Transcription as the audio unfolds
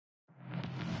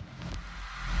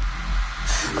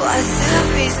What's the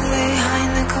reason behind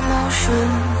the commotion?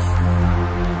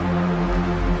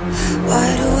 Why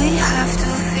do we have to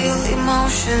feel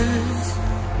emotions?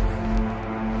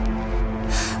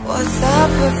 What's the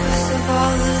purpose of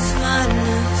all this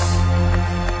madness?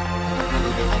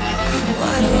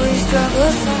 Why do we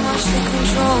struggle so much to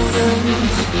control them?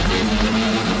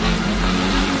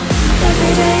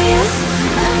 Every day is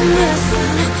a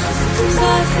messing. Sometimes I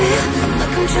feel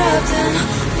like I'm trapped in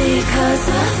because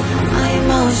of my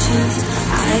emotions.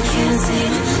 I can't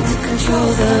seem to control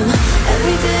them.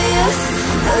 Every day is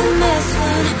a mess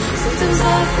when sometimes I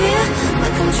feel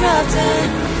like I'm trapped in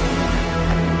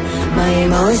my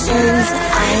emotions. I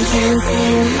can't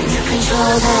seem to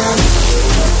control them.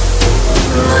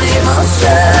 My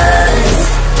emotions,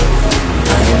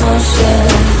 my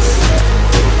emotions,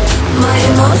 my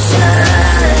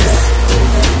emotions,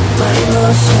 my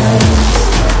emotions,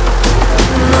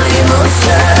 my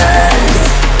emotions,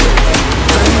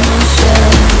 my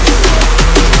emotions,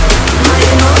 my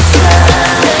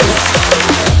emotions,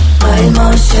 my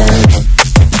emotions.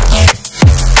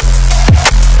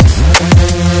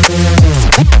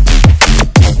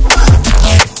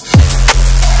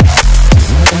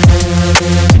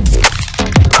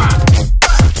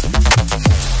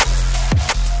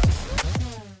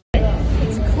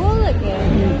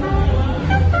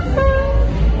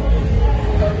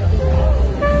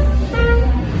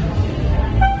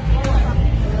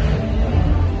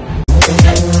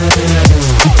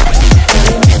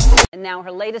 Now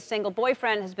her latest single,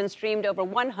 Boyfriend, has been streamed over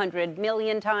 100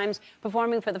 million times,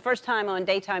 performing for the first time on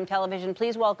daytime television.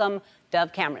 Please welcome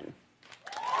Dove Cameron.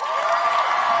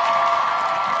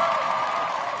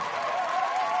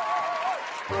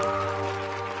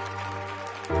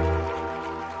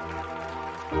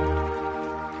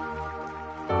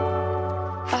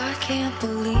 I can't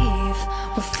believe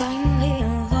we're finally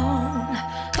alone.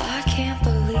 I can't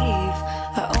believe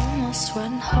I almost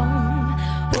went home.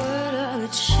 What are the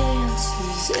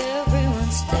chances?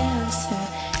 Everyone's dancing.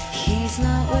 He's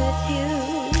not with you.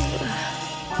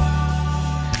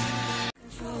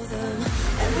 Control them.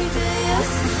 Every day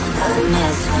is a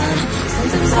mess when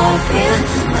sometimes I feel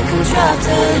like I'm trapped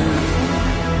in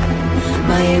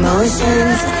my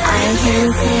emotions. I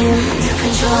can't seem to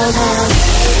control them.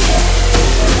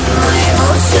 My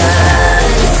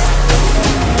emotions,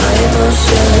 my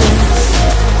emotions,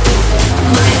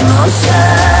 my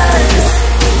emotions,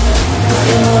 my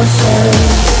emotions,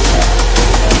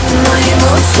 my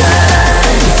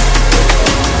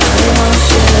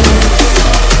emotions,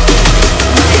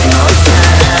 my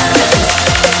emotions,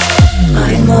 my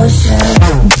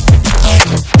emotions.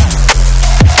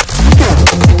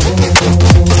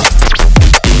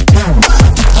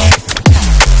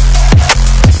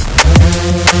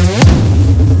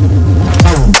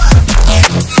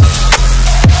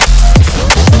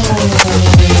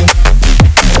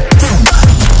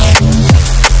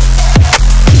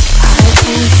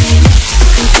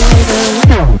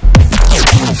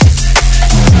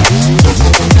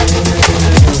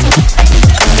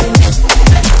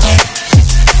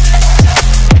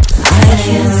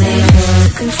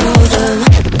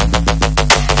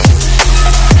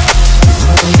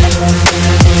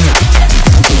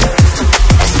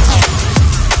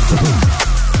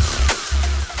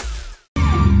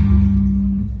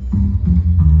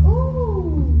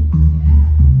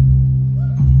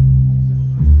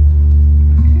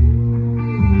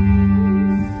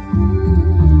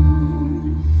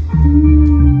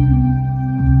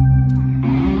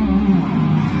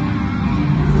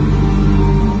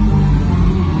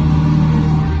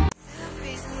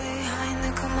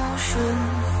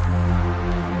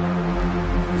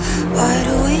 Why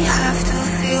do we have to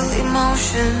feel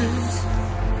emotions?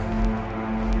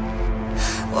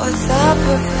 What's the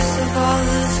purpose of all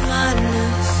this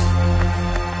madness?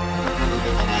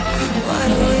 Why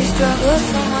do we struggle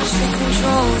so much to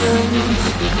control them?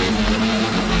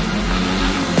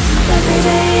 Every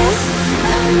day is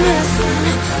a mess when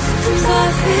sometimes I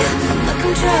feel like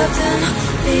I'm trapped in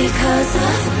because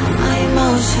of my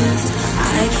emotions. I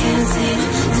can't seem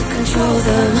to control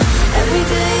them. Every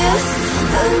day is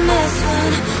a mess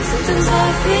when sometimes I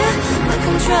feel like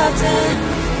I'm trapped in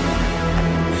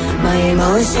my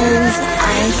emotions. I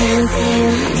can't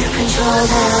seem to control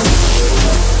them.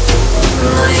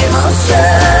 My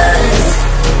emotions,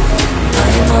 my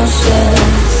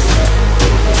emotions,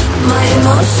 my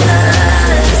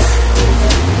emotions,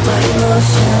 my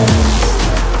emotions,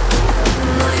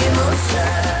 my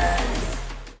emotions.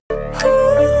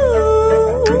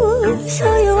 Ooh, so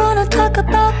you wanna talk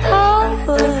about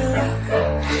power?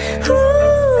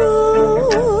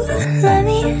 Ooh, let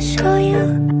me show you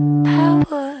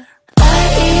power. I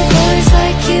eat words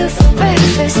like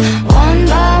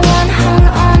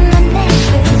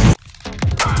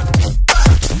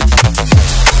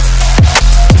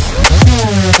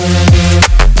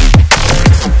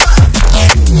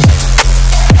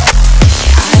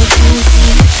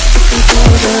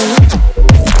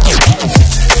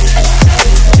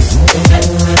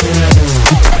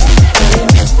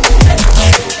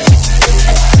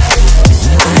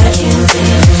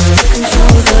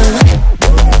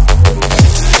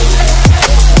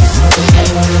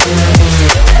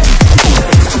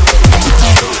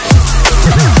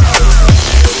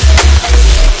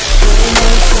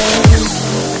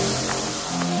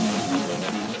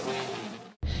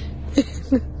Your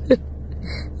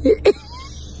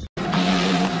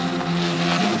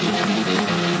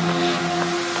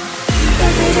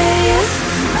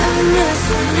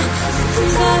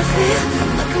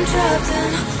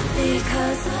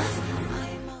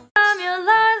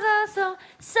lies are so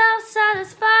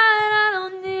self-satisfied. I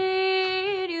don't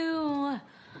need you.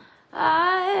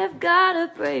 I've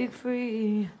gotta break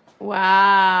free.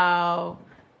 Wow.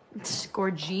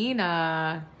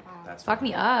 Gorgina. Fuck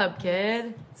me up,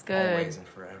 kid. It's good. Always and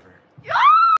forever.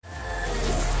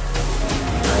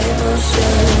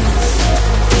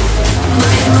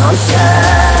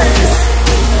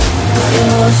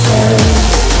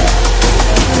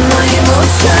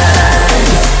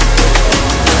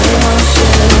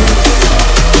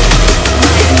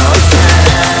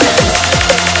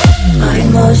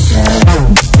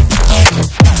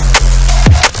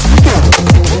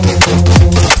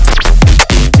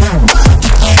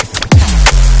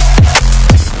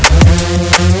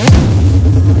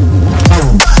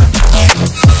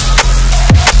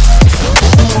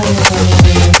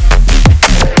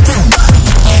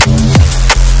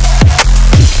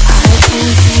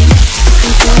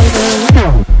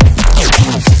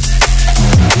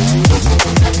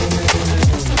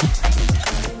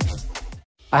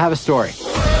 I have a story.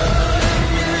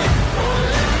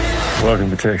 Welcome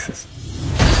to Texas.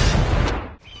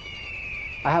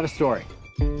 I have a story.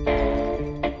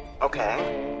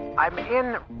 Okay. I'm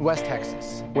in West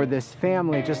Texas, where this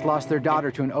family just lost their daughter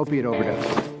to an opiate overdose.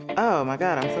 Oh my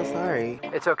God, I'm so sorry.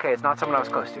 It's okay, it's not someone I was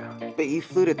close to. But you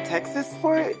flew to Texas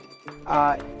for it?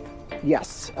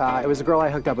 Yes. It was a girl I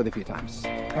hooked up with a few times.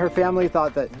 Her family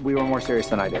thought that we were more serious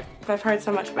than I did. I've heard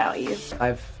so much about you.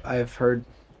 I've heard,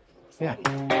 yeah.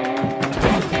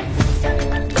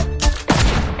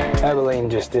 Abilene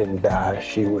just didn't die,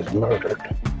 she was murdered.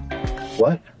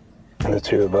 What? And the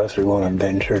two of us are going to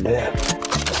avenge her death.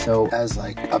 So, as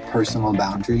like a personal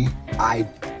boundary, I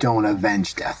don't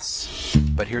avenge deaths.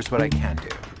 But here's what I can do.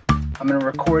 I'm gonna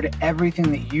record everything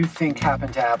that you think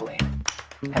happened to Abilene.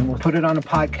 And we'll put it on a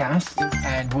podcast,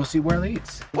 and we'll see where it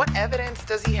leads. What evidence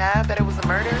does he have that it was a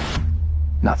murder?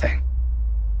 Nothing.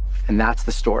 And that's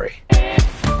the story.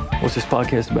 What's this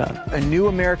podcast about? A new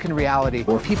American reality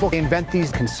where people invent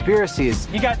these conspiracies.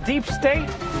 You got deep state,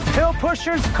 pill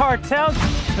pushers, cartels,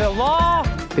 the law.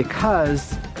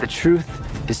 Because the truth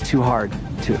is too hard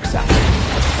to accept.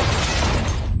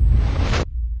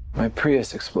 My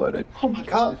Prius exploded. Oh my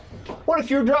God. What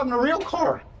if you were driving a real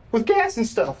car with gas and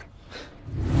stuff?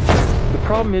 The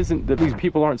problem isn't that these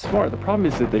people aren't smart. The problem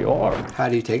is that they are. How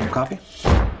do you take your coffee?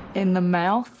 In the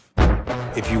mouth?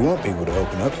 If you want people to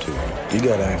open up to you, you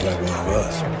gotta act like one of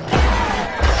us.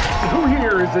 Who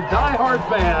here is a diehard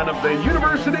fan of the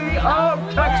University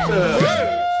of Texas?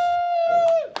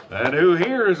 And who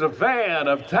here is a fan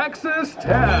of Texas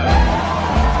Tech?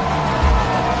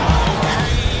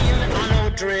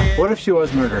 What if she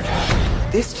was murdered?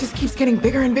 This just keeps getting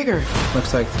bigger and bigger.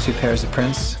 Looks like 2 pairs of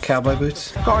Prince cowboy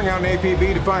boots. Calling out an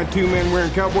APB to find 2 men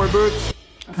wearing cowboy boots?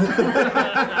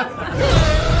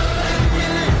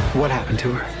 What happened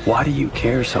to her? Why do you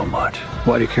care so much?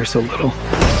 Why do you care so little?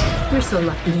 You're so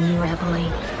lucky in you,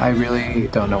 Abilene. I really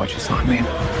don't know what you saw in me.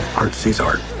 Art sees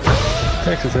art.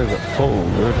 Texas has a full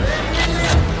river.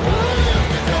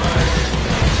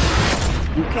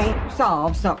 You can't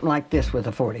solve something like this with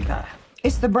a .45.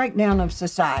 It's the breakdown of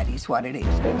society is what it is.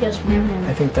 Yes, ma'am.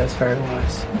 I think that's very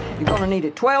wise. You're gonna need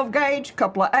a 12 gauge,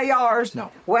 couple of ARs,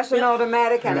 No. Western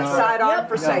automatic, and a sidearm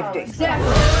for safety.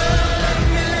 Exactly.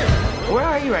 Where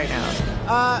are you right now?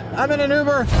 I'm in an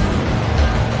Uber.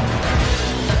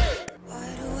 Why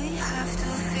do we have to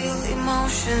feel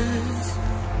emotions?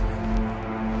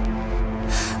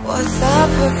 What's the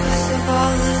purpose of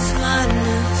all this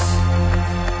madness?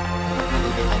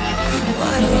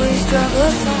 Why do we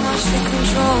struggle so much to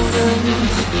control them?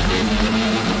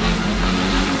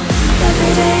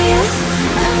 Every day, yes,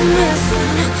 I'm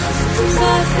missing. Sometimes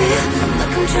I feel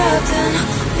like I'm trapped in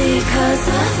because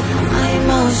of my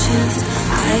emotions.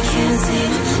 I can't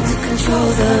seem to control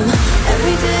them.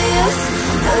 Every day, yes,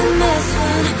 I'm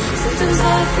missing. Sometimes I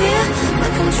feel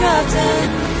like I'm trapped in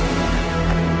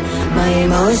my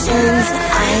emotions.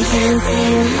 I can't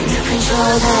seem to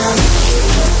control them.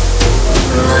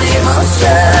 My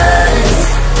emotions,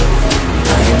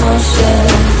 my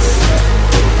emotions,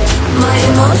 my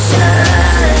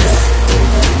emotions,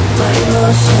 my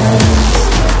emotions.